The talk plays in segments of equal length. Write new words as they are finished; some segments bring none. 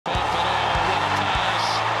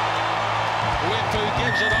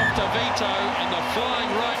gives it off to Vito, and the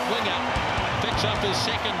flying right winger picks up his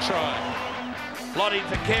second try. Lottie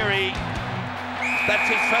Takeri,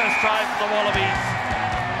 that's his first try for the Wallabies.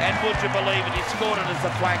 And would you believe it, he scored it as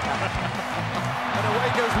a flanker. And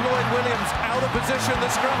away goes Lloyd Williams, out of position,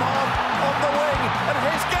 the scrum half on the wing. And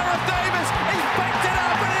here's Gareth Davis, he's backed it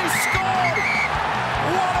up and he's scored!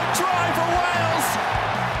 What a try for Wales!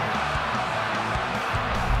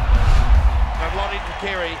 And Lottie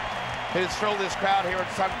Takeri, who's thrilled this crowd here at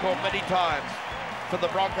Suncorp many times, for the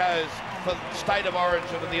Broncos, for the state of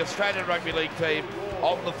origin and the Australian Rugby League team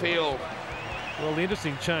on the field. Well, the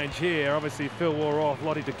interesting change here, obviously Phil wore off,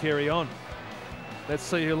 Lottie to carry on. Let's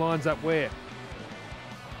see who lines up where.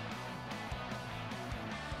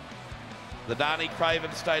 The Darnay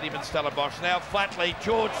Craven Stadium in Stellenbosch. Now flatly,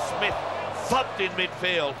 George Smith thumped in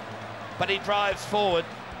midfield, but he drives forward.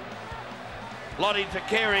 Lottie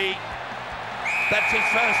Takeri, that's his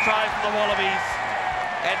first try for the Wallabies.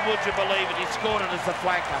 And would you believe it, he scored it as a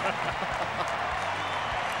flanker.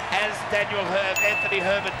 As Anthony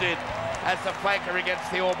Herbert did as the flanker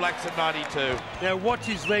against the All Blacks in '92. Now watch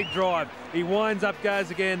his leg drive. He winds up,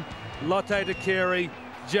 goes again. Lotte Takeri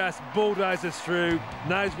just bulldozes through,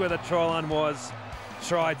 knows where the try line was.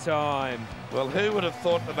 Try time. Well, who would have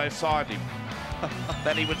thought when they signed him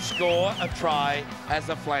that he would score a try as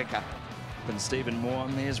a flanker? And Stephen Moore,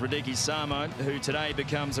 and there's Radiki Samo, who today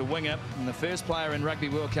becomes a winger and the first player in Rugby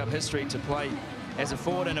World Cup history to play as a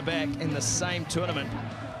forward and a back in the same tournament.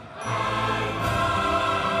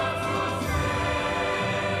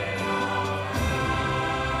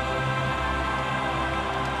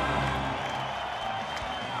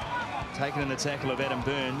 Taken in the tackle of Adam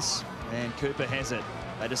Burns, and Cooper has it.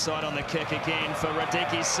 They decide on the kick again for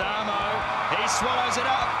Radiki Samo. He swallows it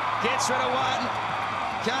up, gets rid of one.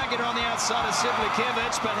 Can't get her on the outside of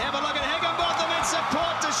Sivlikevich, but have a look at Higginbotham in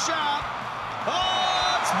support to Sharp.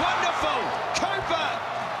 Oh, it's wonderful! Cooper!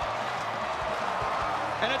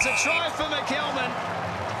 And it's a try for McKelman.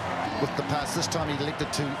 With the pass, this time he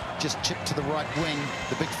elected to just chip to the right wing.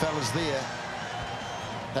 The big fella's there.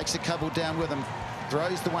 Takes a couple down with him,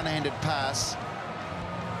 throws the one-handed pass.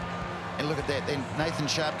 And look at that, then Nathan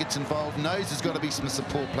Sharp gets involved, knows there's got to be some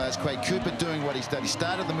support players. Craig Cooper doing what he's done. He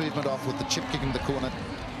started the movement off with the chip kick in the corner.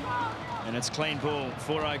 And it's clean ball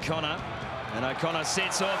for O'Connor. And O'Connor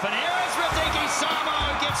sets off, and here is Radiki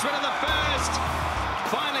Samo, gets rid of the first.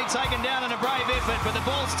 Finally taken down in a brave effort, but the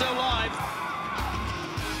ball's still live.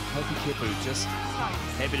 Hoki Kipu just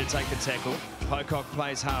happy to take the tackle. Pocock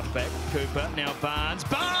plays halfback. Cooper, now Barnes.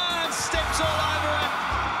 Barnes steps all over it.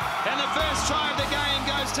 And the first try of the game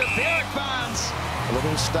goes to Derek Barnes. Well, it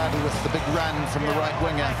all started with the big run from the right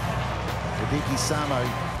winger, Radiki Samo.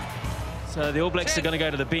 So the All Blacks are going to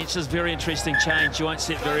go to the bench. This is a very interesting change. You won't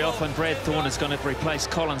see it very often. Brad Thorne is going to replace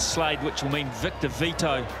Colin Slade, which will mean Victor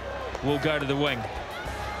Vito will go to the wing.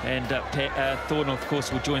 And Thorne, of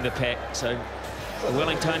course, will join the pack. So the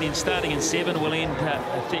Wellingtonian starting in 7 will end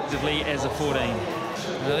effectively as a 14.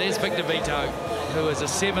 Now there's Victor Vito, who is a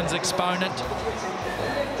 7s exponent,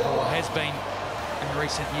 or has been in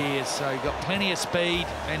recent years. So you've got plenty of speed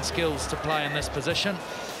and skills to play in this position.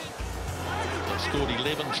 They've scored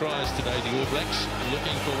 11 tries today, the All Blacks,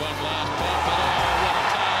 looking for one last pop. Oh, what a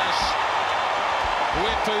pass!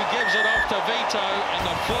 Wepu gives it off to Vito, and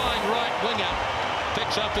the flying right winger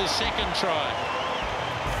picks up his second try.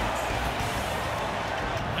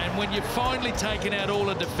 And when you've finally taken out all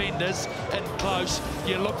the defenders in close,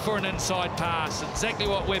 you look for an inside pass. Exactly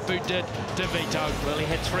what Wepu did to Vito. Well, he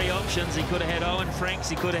had 3 options. He could have had Owen Franks.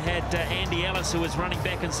 He could have had Andy Ellis, who was running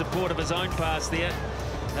back in support of his own pass there.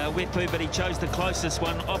 Wepu, but he chose the closest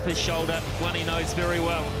one off his shoulder, one he knows very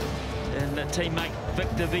well. And teammate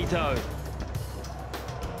Victor Vito.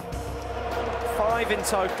 5 in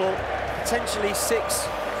total, potentially 6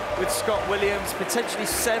 with Scott Williams, potentially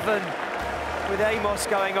 7 with Amos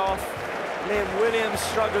going off. Liam Williams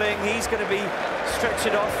struggling, he's going to be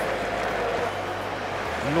stretched off.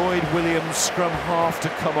 Lloyd Williams, scrum half to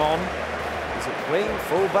come on. Is it wing,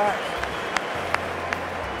 full-back?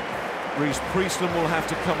 Reece Priestland will have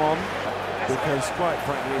to come on, because quite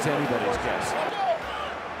frankly it's anybody's guess.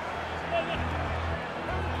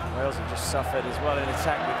 Wales have just suffered as well in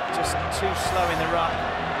attack, with just too slow in the run.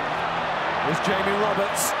 There's Jamie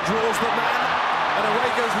Roberts, draws the man, and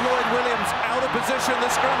away goes Lloyd Williams, out of position,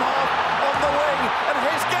 the scrum half on the wing, and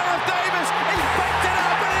here's Gareth Davis, he's backed it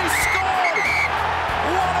up and he's scored!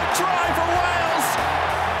 What a try for Wales!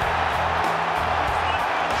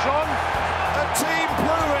 Sean, a team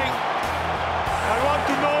proving I want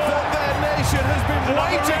to know that their nation has been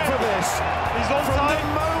waiting for this He's from offside.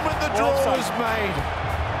 the moment the draw was made.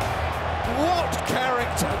 What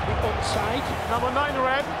character! Onside. Number 9,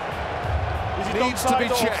 red. Is it Needs to be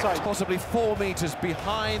onside or checked. offside? Possibly 4 metres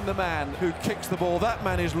behind the man who kicks the ball. That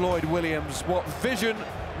man is Lloyd Williams. What vision,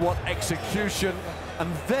 what execution,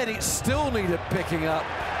 and then it still needed picking up.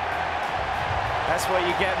 That's what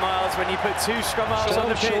you get, Miles, when you put 2 scrum halves on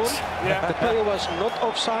the pitch. Yeah. The player was not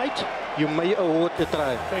offside. You may award the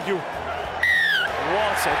try. Thank you.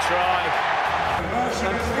 What a try.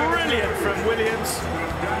 And brilliant from Williams.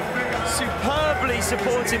 Superbly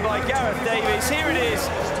supported by Gareth Davies. Here it is,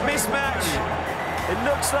 mismatch. It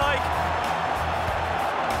looks like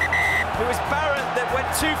it was Barrett that went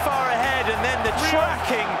too far ahead, and then the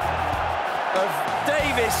tracking of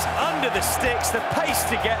Davis under the sticks, the pace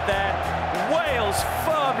to get there. Wales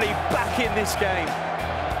firmly back in this game.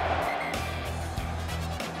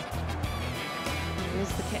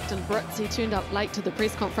 There's the captain, Brits. He turned up late to the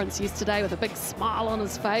press conference yesterday with a big smile on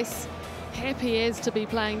his face. Happy he is to be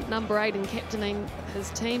playing number 8 and captaining his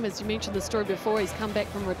team. As you mentioned the story before, he's come back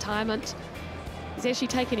from retirement. He's actually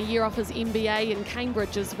taken a year off his MBA in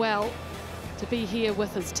Cambridge as well to be here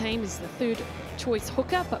with his team. He's the 3rd choice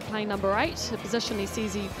hooker, but playing number 8, a position he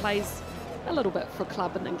says he plays a little bit for a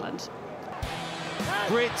club in England.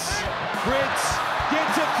 Brits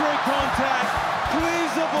gets it through contact,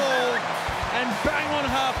 clears the ball, and bang on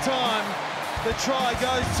half-time, the try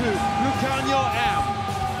goes to Lucanio Am.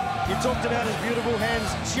 You talked about his beautiful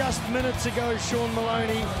hands just minutes ago, Sean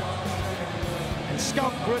Maloney. And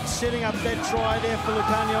Scott Brits setting up that try there for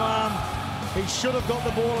Lucanio Am. He should have got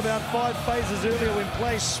the ball about 5 phases earlier when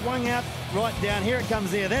play swung out right down. Here it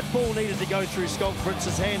comes there. That ball needed to go through Scott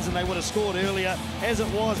Brits' hands and they would have scored earlier. As it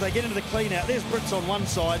was, they get into the clean out. There's Brits on one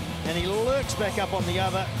side and he lurks back up on the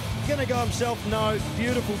other. Gonna go himself? No.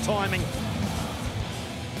 Beautiful timing.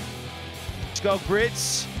 Scott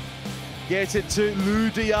Brits gets it to Lou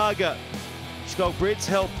Diaga. Scott Brits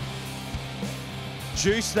helped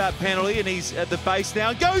juice that penalty, and he's at the base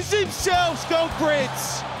now. Goes himself, Scott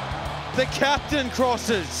Brits. The captain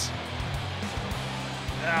crosses.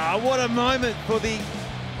 What a moment for the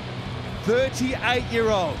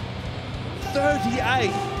 38-year-old.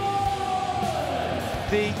 38.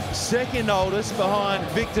 The second oldest behind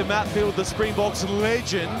Victor Matfield, the Springboks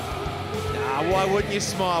legend. Why wouldn't you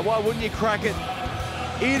smile? Why wouldn't you crack it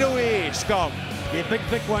ear to ear, Scott? Yeah, Big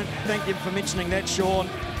Vic won't thank you for mentioning that, Sean,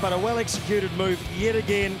 but a well-executed move yet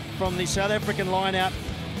again from the South African line-out,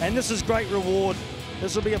 and this is great reward.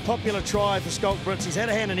 This will be a popular try for Scott Brits. He's had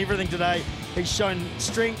a hand in everything today. He's shown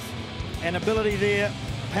strength and ability there,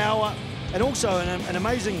 power, and also an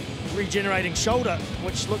amazing regenerating shoulder,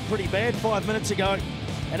 which looked pretty bad 5 minutes ago,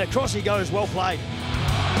 and across he goes, well played.